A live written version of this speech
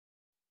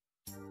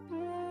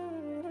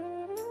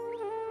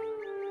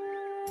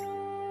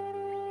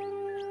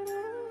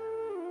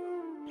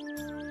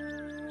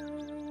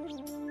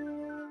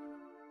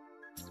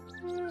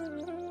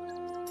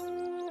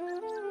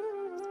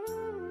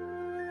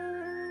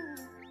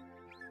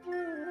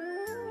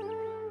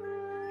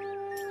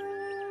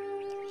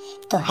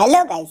তো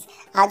hello guys,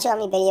 আজও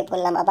আমি বেরিয়ে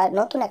পড়লাম আবার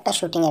নতুন একটা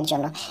শুটিংয়ের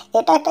জন্য।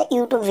 এটা একটা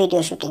ইউটিউব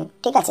ভিডিও শুটিং,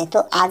 ঠিক আছে? তো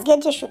আজকের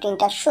যে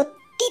শুটিংটা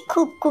সত্যি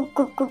খুব খুব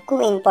খুব খুব খুব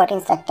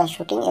ইম্পর্টেন্ট একটা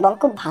শুটিং এবং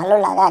খুব ভালো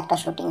লাগা একটা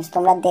শুটিং।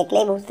 তোমরা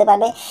দেখলেই বুঝতে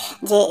পারবে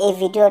যে এই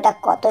ভিডিওটা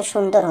কত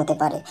সুন্দর হতে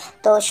পারে।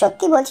 তো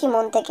সত্যি বলছি,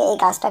 মন থেকে এই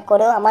কাজটা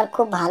করেও আমার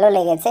খুব ভালো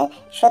লেগেছে,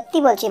 সত্যি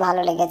বলছি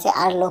ভালো লেগেছে।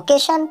 আর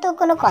লোকেশন তো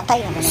কোনো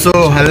কথাই হবে না। সো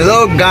হ্যালো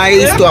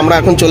গাইস, তো আমরা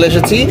এখন চলে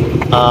এসেছি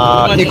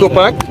ইকো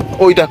পার্ক।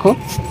 ওই দেখো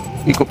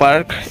ইকো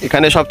পার্ক,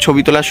 এখানে সব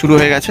ছবি তোলা শুরু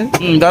হয়ে গেছে।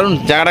 দারুণ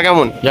জায়গাটা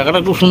কেমন? জায়গাটা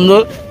খুব সুন্দর,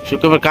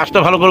 শুক্রবার কাজটা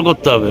ভালো করে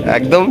করতে হবে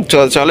একদম।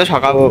 চলে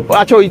সকাল।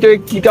 আচ্ছা, ওইটা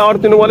কি টাওয়ার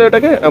তুমি বলে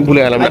ওটাকে?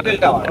 ভুলে গেলাম।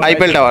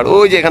 আইফেল টাওয়ার,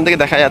 ওই যে এখান থেকে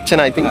দেখা যাচ্ছে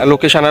না। আই থিঙ্ক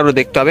লোকেশন আরও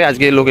দেখতে হবে।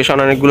 আজকে লোকেশন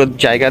অনেকগুলো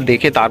জায়গা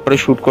দেখে তারপরে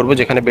শ্যুট করবো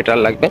যেখানে বেটার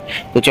লাগবে।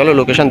 তো চলো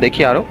লোকেশন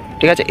দেখি আরো।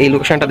 ঠিক আছে, এই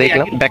লোকেশনটা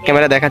দেখলাম, ব্যাক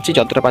ক্যামেরা দেখাচ্ছি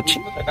যতটা পাচ্ছি।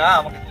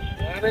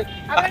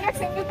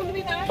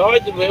 সবাই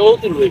তুলবে, ও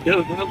তুলবে, কেউ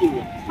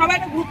তুলবে,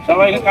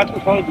 সবাই কাজ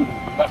করে, সবাই তুলবে,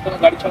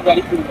 গাড়ির সঙ্গে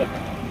গাড়ি তুলবে।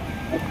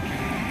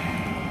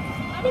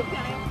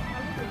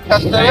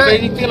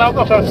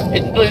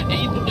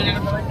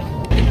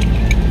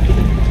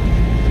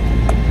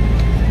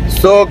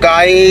 সো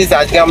গাইস,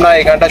 আজকে আমরা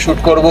এখানটা শুট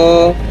করব।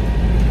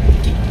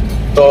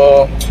 তো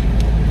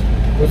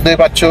বুঝতেই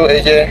পারছো,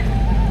 এই যে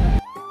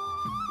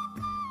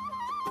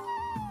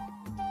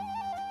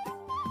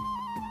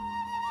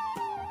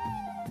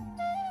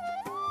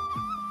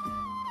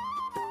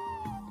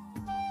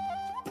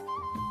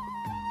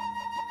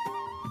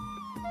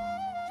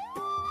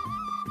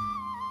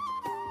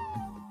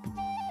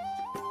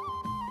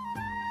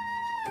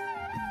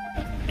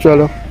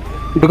চলো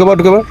ঢুকে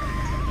পড়।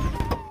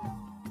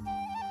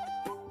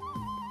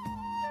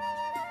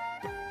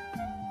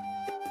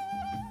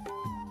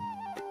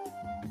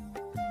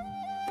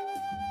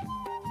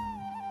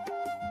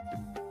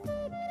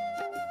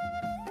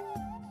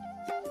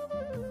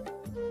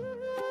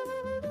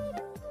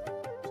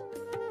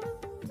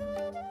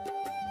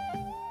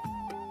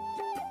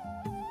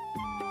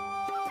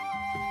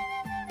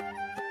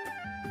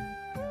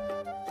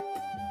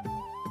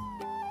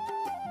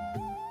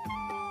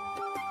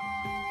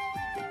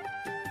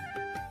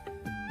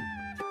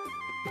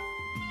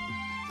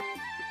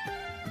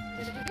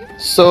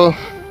 সো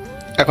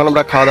এখন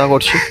আমরা খাওয়া দাওয়া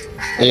করছি।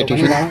 এই যে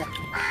টিফিন,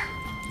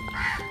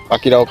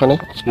 বাকিরা ওখানে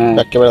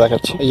ব্যাক ক্যামেরা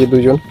দেখাচ্ছে। এই যে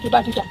দুইজন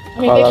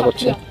খাওয়া দাওয়া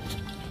করছে,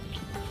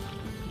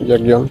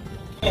 একজন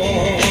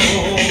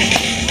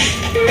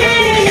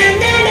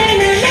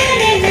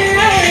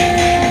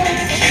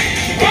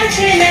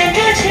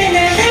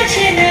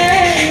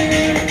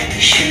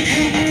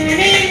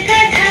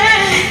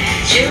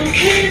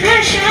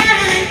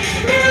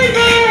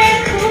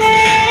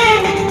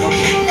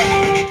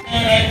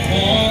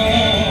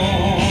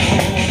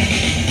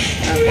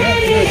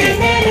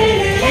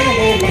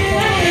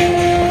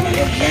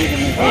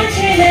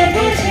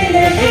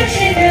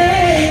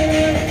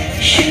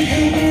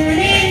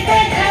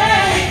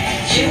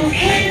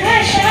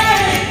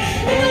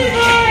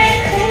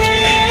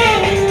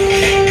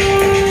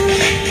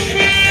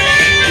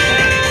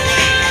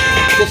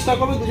চেষ্টা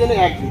করবে দুজনে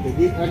এক দিতে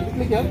কি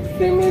আর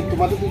ফ্রেমে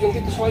তোমাদের দুজনকে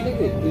তো সময়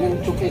দেখবে, দুজন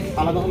চোখে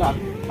আলাদা হলে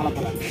আলাদা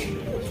লাগবে।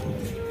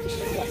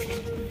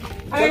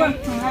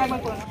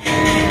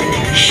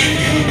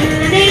 শুধু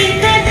মনের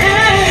কথা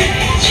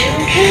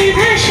চোখের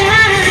ভাষা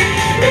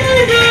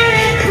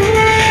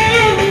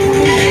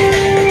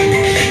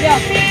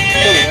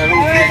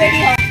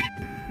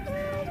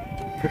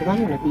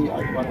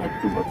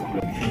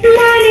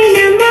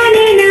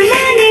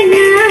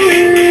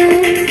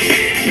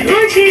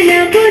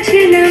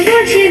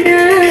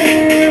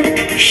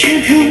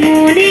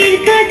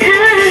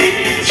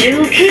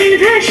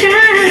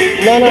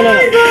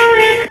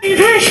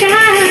ভাষা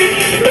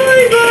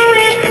বলবো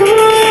এখন।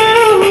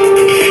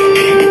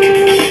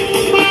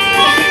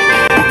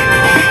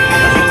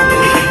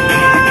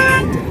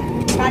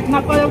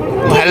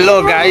 হ্যালো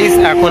গাইস,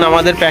 এখন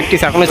আমাদের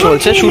প্র্যাকটিস এখনো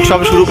চলছে। শ্যুট সব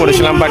শুরু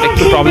করেছিলাম, বাট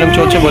একটু প্রবলেম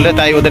চলছে বলে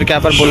তাই ওদেরকে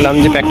আবার বললাম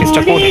যে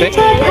প্র্যাকটিসটা করতে।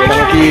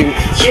 কেন কি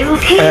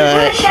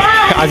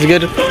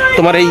আজকের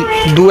তোমার এই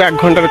 2-1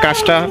 ঘন্টার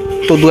কাজটা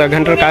তো 2-1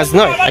 ঘন্টার কাজ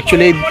নয়,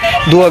 অ্যাকচুয়ালি এই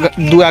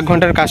 2-1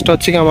 ঘন্টার কাজটা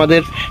হচ্ছে কি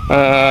আমাদের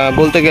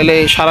বলতে গেলে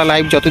সারা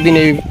লাইফ যতদিন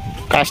এই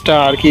কাজটা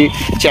আর কি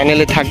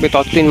চ্যানেলে থাকবে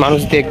ততদিন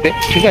মানুষ দেখবে।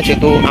 ঠিক আছে,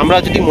 তো আমরা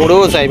যদি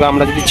মরেও যাই বা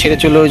আমরা যদি ছেড়ে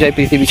চলেও যাই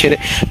পৃথিবী ছেড়ে,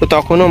 তো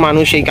তখনও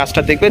মানুষ এই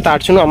কাজটা দেখবে। তার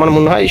জন্য আমার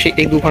মনে হয়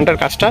এই 2 ঘন্টার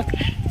কাজটা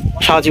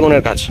সারা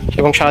জীবনের কাজ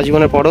এবং সারা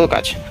জীবনের পরেও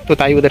কাজ। তো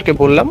তাই ওদেরকে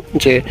বললাম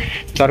যে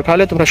দরকার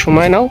হলে তোমরা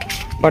সময় নাও,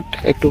 বাট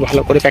একটু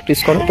ভালো করে প্র্যাকটিস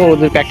করো। তো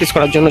ওদের প্র্যাকটিস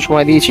করার জন্য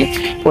সময় দিয়েছি,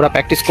 ওরা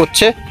প্র্যাকটিস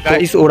করছে।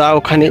 গাইস, ওরা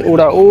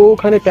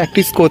ওখানে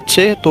প্র্যাকটিস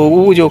করছে। তো ও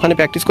যে ওখানে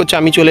প্র্যাকটিস করছে,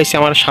 আমি চলে এসেছি।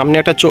 আমার সামনে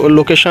একটা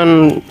লোকেশন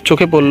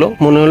চোখে পড়লো,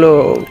 মনে হলো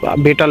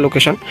বেটার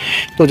লোকেশন,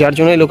 তো যার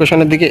জন্য এই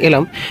লোকেশনের দিকে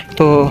এলাম।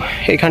 তো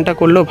এখানটা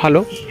করলেও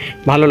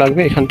ভালো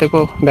লাগবে, এখান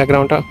থেকেও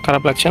ব্যাকগ্রাউন্ডটা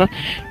খারাপ লাগছে না।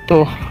 তো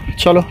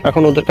চলো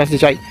এখন ওদের কাছে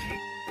যাই।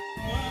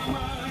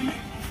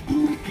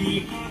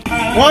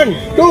 1,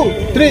 2,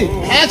 3,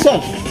 অ্যাকশন।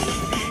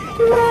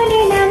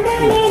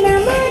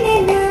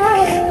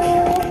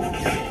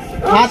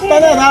 হাতটা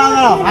দে, দাঁড়া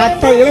দাঁড়া,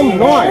 হাতটা এরকম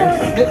নয়,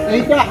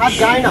 এইটা হাত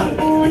যায় না,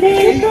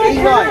 এই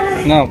নয়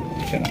না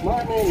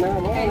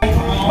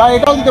বা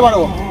এটাও দিতে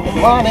পারো,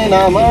 মানে না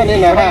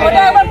হ্যাঁ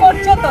ওটা একবার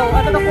করছো তো,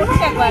 ওটা তো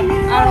করছি একবার,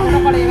 আর ওটা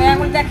করে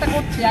এখন যে একটা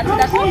করছি, আর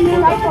দেখো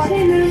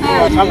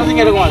সামনে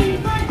দিকে এরকম আসবে।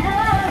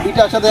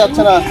 দুইটা একসাথে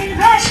যাচ্ছে না,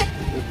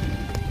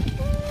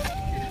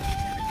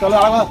 চলো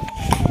আবার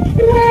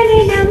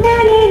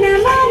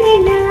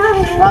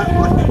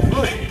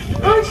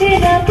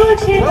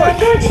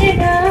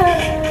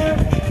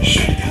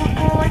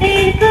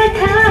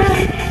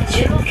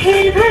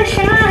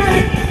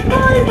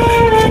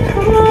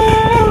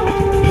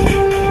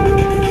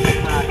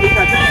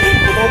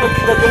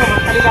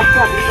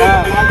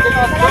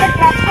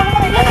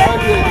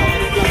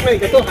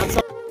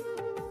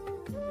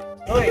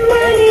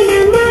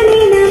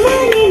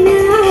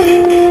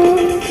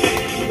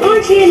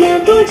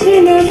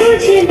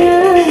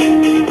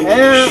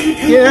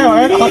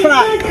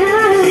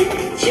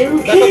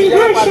চোখের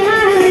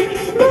ভাষায়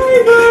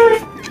বলবো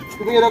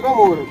তুমি এরকম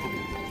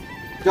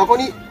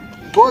যখনই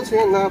বোঝে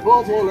না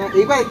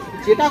এইবার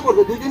যেটা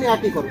করবে দুজনে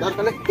একই করো, তার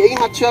তাহলে এই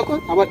মারছে এখন,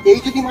 আবার এই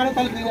যদি মারে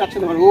তাহলে দুজনে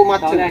একসাথে মারবে, ও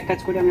মারছে এক কাজ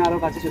করে আমি আরো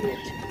কাছে চলে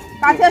যাচ্ছি।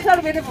 কাছে আসলে আর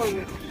বেঁধে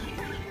পড়বে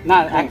না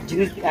এক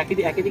জিনিস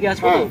একই দিকে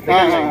আসবে তো,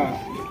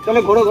 চলো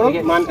ঘোরো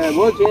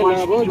বোঝে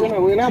না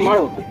ওই না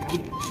মারো,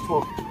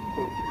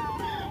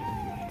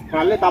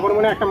 মারলে তারপর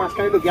মানে একটা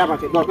মাঝখানে একটু গ্যাপ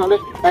আছে, দরকার হলে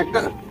একটা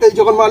এই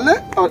যখন মারলে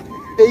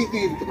এই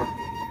দিয়ে দিতে পারো,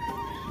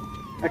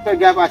 একটা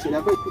গ্যাপ আছে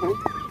দেখো একটুখানি।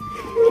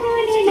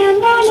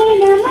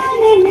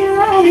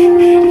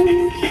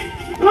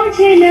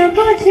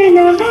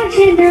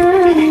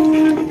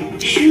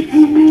 শুধু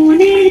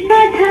মনের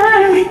কথা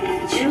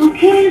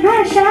চোখের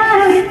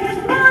ভাষায়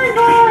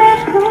বলবো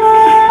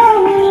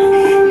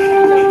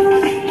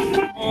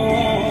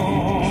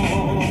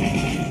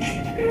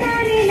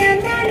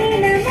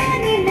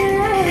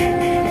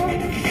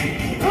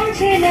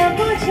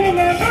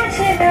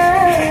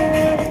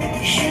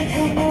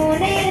শুধু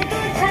মনের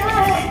কথা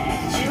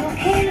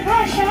চোখের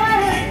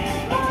ভাষায়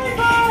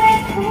বলবো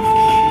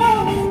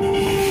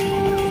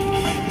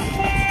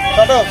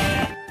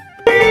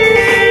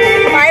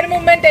পায়ের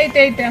মুভমেন্ট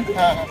এইটা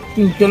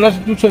চলে আসে,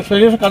 তুই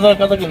শরীরে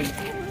কাদা কিনবি।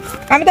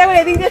 আমি তো একবার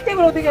এদিক যাচ্ছি,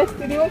 এবার ওদিকে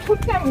আসছি, দিয়ে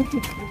ছুটছি আমি উঠছি।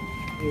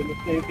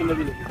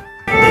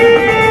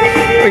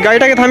 ওই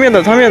গাড়িটাকে থামিয়ে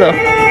দাও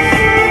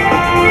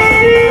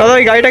দাদা,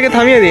 ওই গাড়িটাকে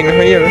থামিয়ে দিন,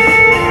 হয়ে যাবে।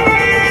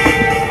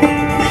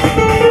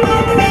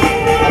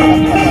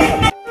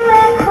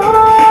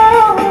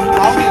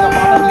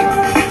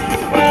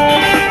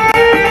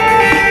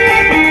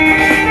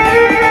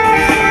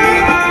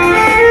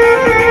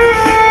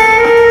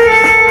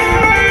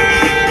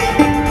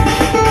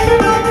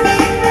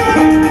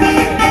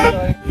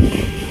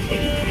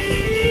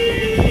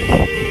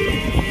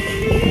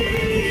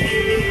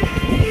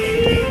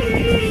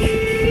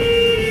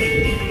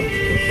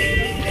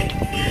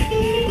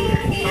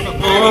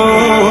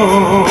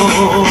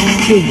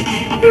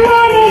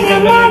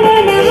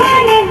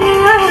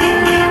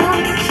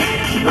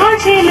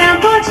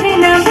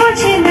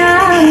 বোঝে না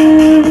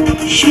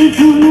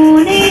শুধু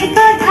মনের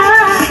কথা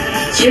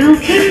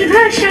চোখের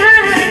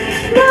ভাষায়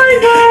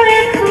বলবো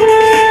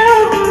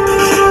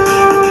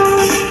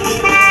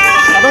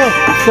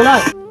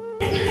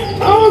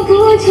ও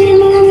বোঝে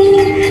মন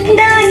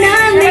ডানা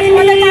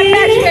মেলে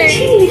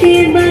ছিঁড়ে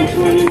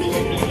বাঁধন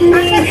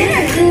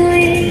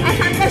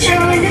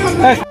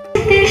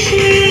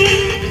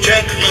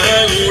चकना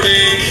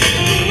उड़े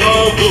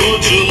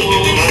अबुझ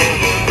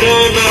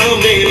डाना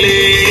मेले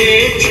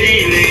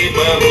छिड़े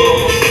बाबो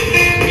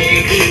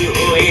मेघ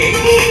होए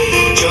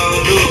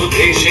चलो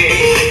देशे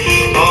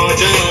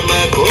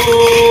अजाना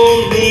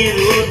कोन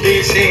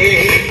देशे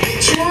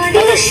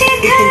चलो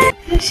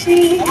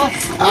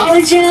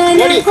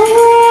अजाना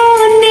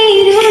कोन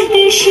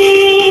देशे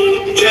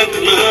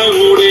चकना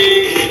उड़े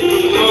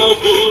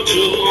अबुझ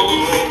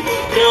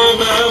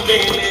डाना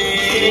मेले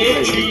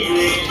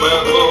छिड़े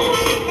बाबो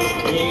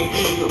मेघ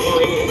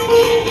होए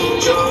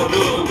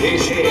चलो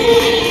देशे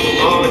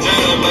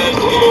अजाना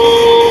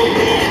कोन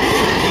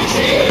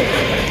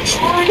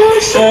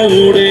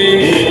उड़े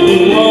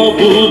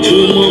अबुझ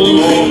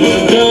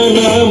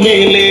डाना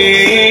मेले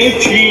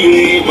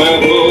छिड़े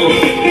बाबो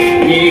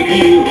मेघ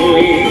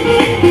होए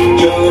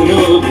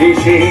चलो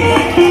देशे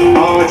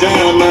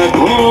अजाना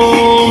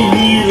कोन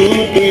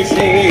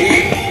देशे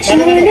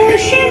चलो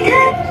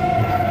শেখা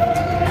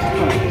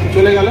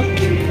চলে গেল।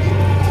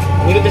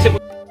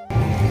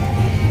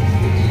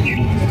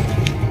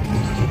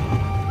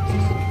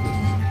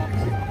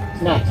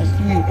 না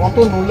তুই অত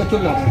নড়লে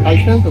চললে হবে,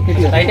 আইসেন তো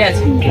কেটে যাবে। রাইটে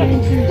আছে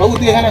বাবু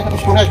তুই এখানে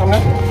শোনায় সামনে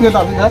তুই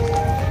দাবি যা,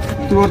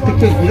 তুই ওর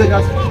থেকে ঘুরে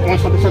যাস, আমার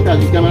সাথে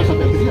আসবি, ক্যামেরার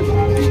সাথে আসবি, ঠিক আছে?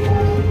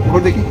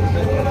 ঘোর দেখি,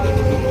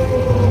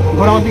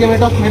 ঘোর আমার দিকে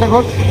মেয়েটা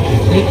ঘোর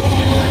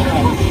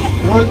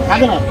রোল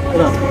থাকে না,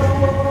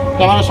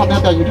 ক্যামেরার সাথে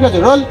আসবি, ঠিক আছে?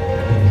 রোল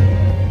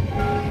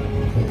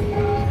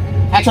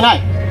অ্যাকশন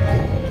আয়।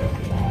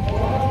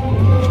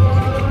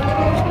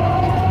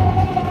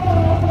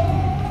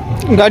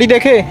 গাড়ি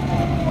দেখে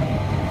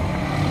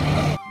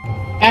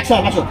অ্যাকশন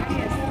আসো।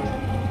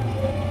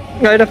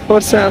 গাড়িটা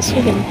ফোর্সে আসছে।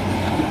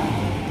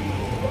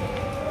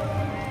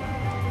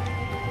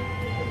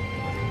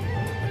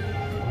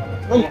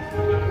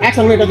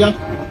 অ্যাকশন মেটা যা।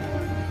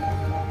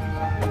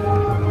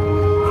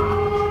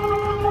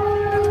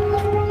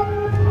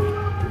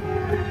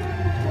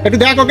 একটু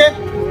দেখ ওকে,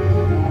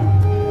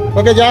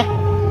 ওকে যা,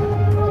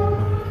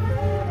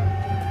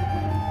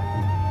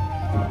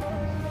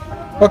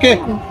 ওকে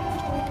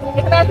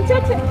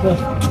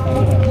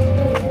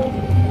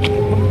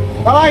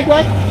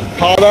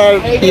খাওয়া দাওয়ার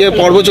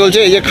পর্ব চলছে।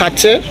 এই যে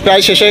খাচ্ছে,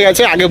 প্রায় শেষ হয়ে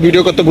গেছে, আগে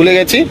ভিডিও করতে ভুলে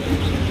গেছি।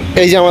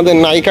 এই যে আমাদের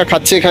নায়িকা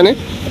খাচ্ছে এখানে,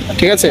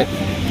 ঠিক আছে।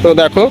 তো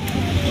দেখো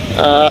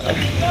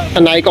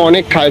নায়িকা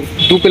অনেক খায়,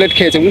 2 প্লেট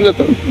খেয়েছে, বুঝলে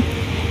তো।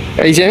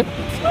 এই যে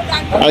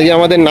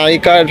আমাদের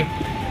নায়িকার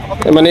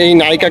মানে এই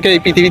নায়িকাকে এই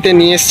পৃথিবীতে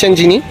নিয়ে এসছেন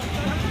যিনি,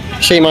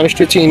 সেই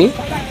মানুষটি চিনি।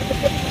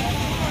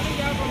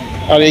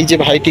 আর এই যে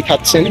ভাইটি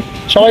খাচ্ছেন,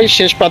 সবাই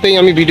শেষ পাতেই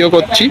আমি ভিডিও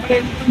করছি।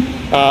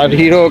 আর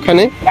হিরো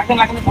ওখানে,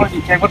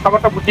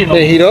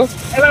 হিরো,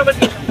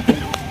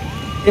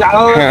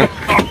 হ্যাঁ।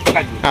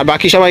 আর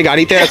বাকি সবাই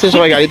গাড়িতে আছে,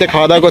 সবাই গাড়িতে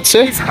খাওয়া দাওয়া করছে।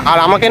 আর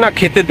আমাকে না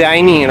খেতে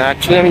দেয়নি না,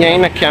 অ্যাকচুয়ালি আমি জানি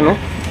না কেন,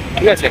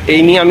 ঠিক আছে।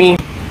 এই নিয়ে আমি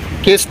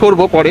কেস করব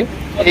পরে,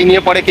 এই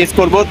নিয়ে পরে কেস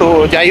করব। তো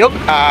যাই হোক,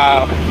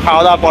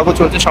 খাওয়া দাওয়া পর্ব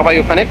চলছে, সবাই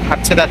ওখানে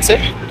খাচ্ছে যাচ্ছে।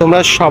 তোমরা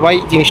সবাই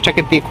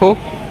জিনিসটাকে দেখো,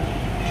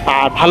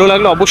 আর ভালো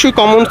লাগলে অবশ্যই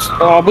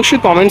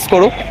কমেন্টস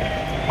করো,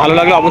 ভালো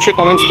লাগলে অবশ্যই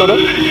কমেন্টস করো।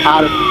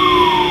 আর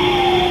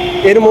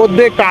এর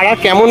মধ্যে কারা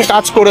কেমন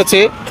কাজ করেছে,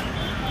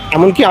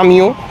 এমনকি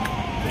আমিও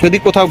যদি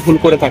কোথাও ভুল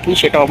করে থাকি,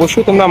 সেটা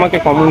অবশ্যই তোমরা আমাকে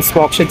কমেন্টস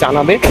বক্সে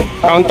জানাবে।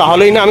 কারণ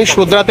তাহলেই না আমি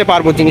শুধরাতে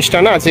পারবো জিনিসটা,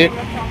 না যে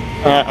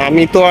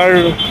আমি তো আর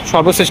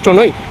সর্বশ্রেষ্ঠ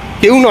নই,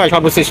 কেউ নয়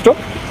সর্বশ্রেষ্ঠ।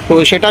 তো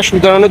সেটা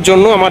শুধরানোর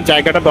জন্য আমার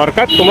জায়গাটা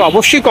দরকার। তোমরা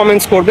অবশ্যই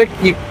কমেন্টস করবে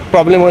কি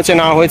প্রবলেম হয়েছে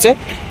না হয়েছে।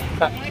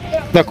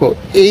 দেখো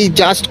এই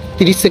জাস্ট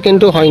 30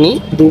 সেকেন্ডও হয়নি,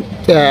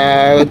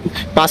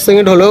 5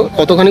 সেকেন্ড হলো,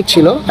 কতখানি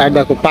ছিল। আর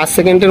দেখো 5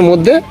 সেকেন্ডের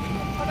মধ্যে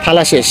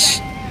থালা শেষ,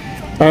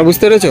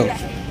 বুঝতে পেরেছো।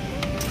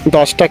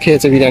 10টা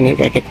খেয়েছে বিরিয়ানির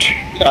প্যাকেট।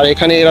 আর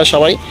এখানে এরা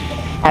সবাই,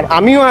 আর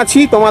আমিও আছি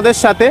তোমাদের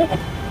সাথে।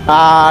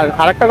 আর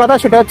আরেকটা কথা,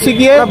 সেটা হচ্ছে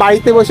গিয়ে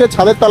বাড়িতে বসে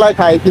ছাদের তলায়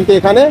খাই, কিন্তু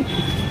এখানে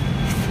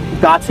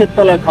গাছের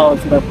তলায় খাওয়া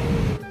হচ্ছে।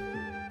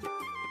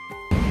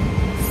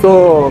 তো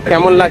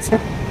কেমন লাগছে?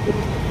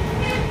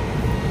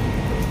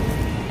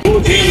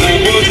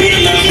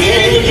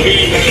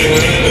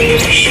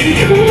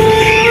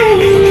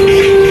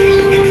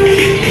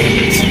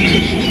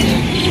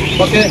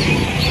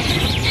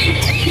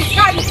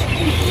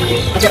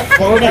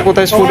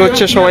 কোথায় শুট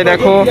হচ্ছে সবাই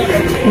দেখো,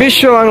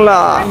 বিশ্ব বাংলা।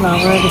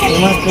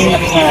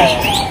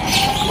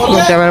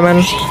 ক্যামেরাম্যান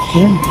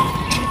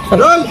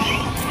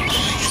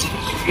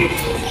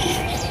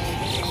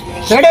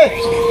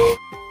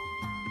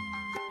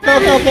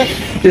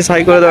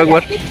হাই করে দাও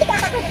একবার,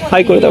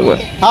 হাই করে দাও একবার।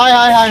 High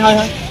high high high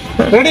high.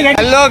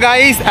 Hello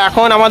guys,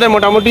 এখন আমাদের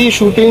মোটামুটি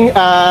শুটিং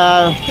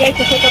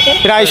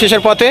প্রায়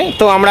শেষের পথে।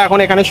 তো আমরা এখন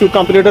এখানে শুট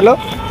কমপ্লিট হলো।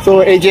 তো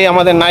এই যে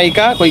আমাদের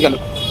নায়িকা কই গেল,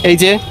 এই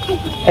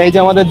যে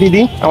আমাদের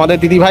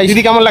দিদি ভাই।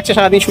 দিদি কেমন লাগছে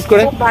সারাদিন শুট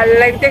করে? ভালো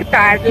লাগছে,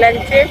 টায়ার্ড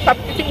লাগছে,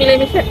 সবকিছু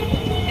মিলেমিশে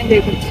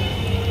দেখছি।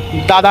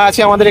 দাদা আছে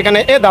আমাদের এখানে,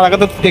 দাদাকে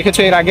তো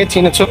দেখেছো এর আগে,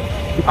 চিনেছো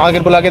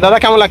আগের ব্লগে। দাদা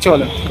কেমন লাগছে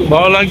বলো?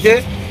 ভালো লাগছে,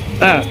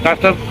 হ্যাঁ।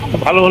 কাজটা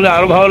ভালো হলে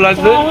আরো ভালো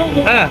লাগবে,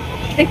 হ্যাঁ।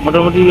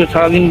 মোটামুটি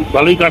সারাদিন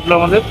ভালোই কাটলো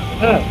আমাদের,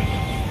 হ্যাঁ।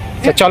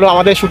 চলো,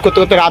 আমাদের শুট করতে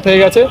করতে রাত হয়ে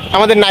গেছে।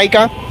 আমাদের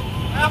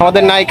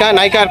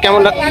নায়িকা আর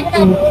কেমন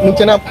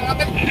নিচে না।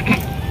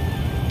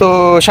 তো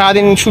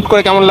সারাদিন শুট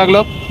করে কেমন লাগলো?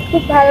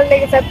 খুব ভালো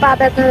লেগেছে, পা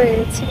ব্যথা হয়ে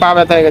গেছে। পা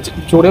ব্যথা হয়ে গেছে,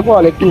 জোরে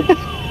বল একটু,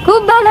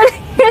 খুব ভালো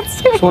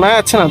লেগেছে, শোনা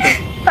যাচ্ছে না তো।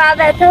 পা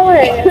ব্যথা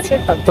হয়ে গেছে।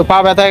 তো পা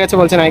ব্যথা হয়ে গেছে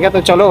বলছে নায়িকা। তো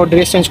চলো ওর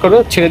ড্রেস চেঞ্জ করো,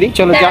 ছেড়ে দিই,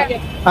 চলো যা।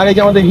 আর এই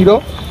যে আমাদের হিরো।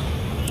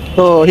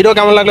 তো হিরো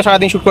কেমন লাগলো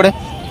সারাদিন শুট করে?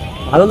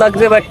 ভালো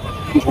লাগছে, বাট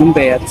ঘুম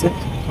পেয়ে যাচ্ছে।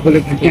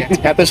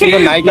 এত সুন্দর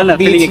নায়িকা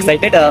দিয়েছি,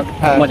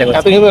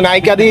 এত সুন্দর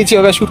নায়িকা দিয়েছি,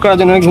 ওকে শুট করার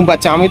জন্য ঘুম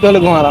পাচ্ছে। আমি তো হলে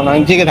ঘুমাতাম না,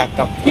 আমি জেগে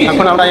থাকতাম।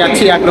 এখন আমরা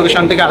যাচ্ছি এক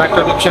লোকেশন থেকে আর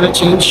একটা লোকেশনে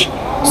চেঞ্জ।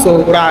 সো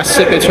ওরা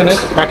আসছে পেছনে,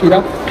 বাকিরা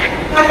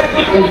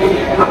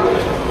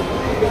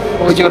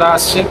ওই যে ওরা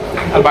আসছে,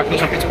 আর বাকি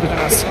সব কিছু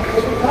পেছনে আসছে।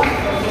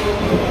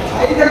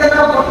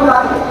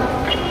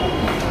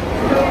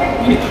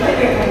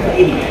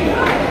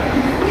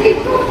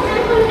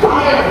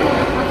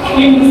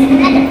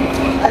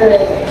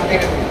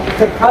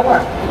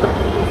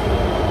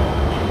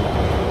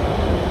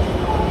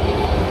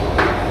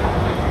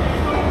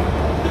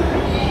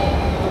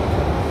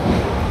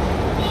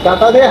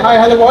 টাটা দে, হাই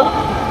হ্যালো বল।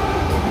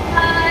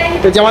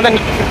 তো যে আমাদের,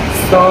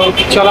 তো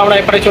চলো আমরা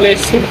এপারে চলে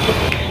এসেছি।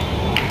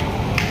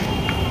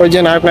 ওই যে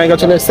নায়ক নায়িকা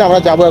চলে এসছে, আমরা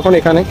যাবো এখন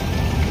এখানে।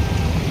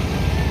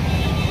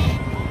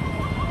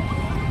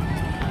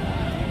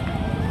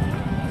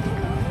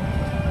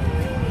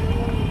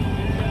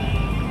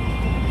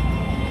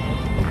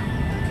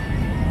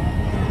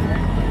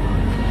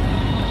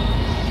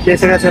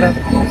 এসে গেছে না।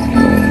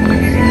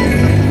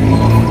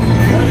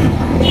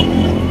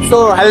 তো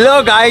হ্যালো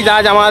গাইজ,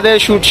 আজ আমাদের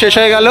শুট শেষ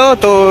হয়ে গেল।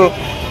 তো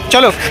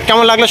চলো,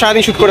 কেমন লাগলো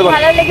সারাদিন শুট করে বল?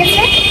 ভালো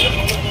লেগেছে,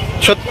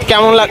 সত্যি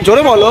কেমন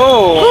জোরে বলো।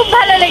 খুব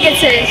ভালো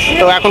লেগেছে।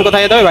 তো এখন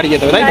কোথায় যেতে হবে? বাড়ি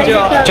যেতে হবে, তাই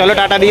তো? চলো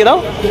টাটা দিয়ে দাও।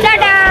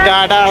 টাটা।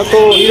 টাটা। তো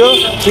হিরো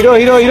হিরো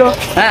হিরো হিরো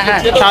হ্যাঁ হ্যাঁ,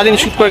 সারাদিন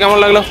শুট করে কেমন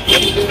লাগলো?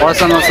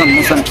 অসম অসম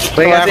অসম তো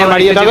এখন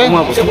বাড়ি যেতে হবে।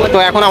 তো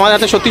এখন আমাদের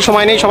হাতে সত্যি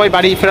সময় নেই, সবাই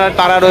বাড়ি ফেরার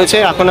তাড়া রয়েছে,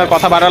 এখন আর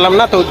কথা বাড়ালাম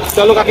না। তো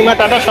চলো কাকিমা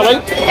টাটা সবাই।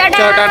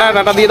 চলো টাটা,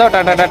 টাটা দিয়ে দাও।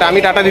 Tata tata. আমি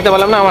টাটা দিতে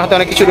পারলাম না, আমার হাতে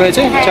অনেক কিছু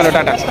রয়েছে। চলো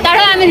টাটা।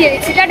 টাটা আমি দিয়ে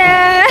দিচ্ছি। টাটা।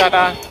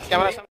 টাটা। ক্যামেরা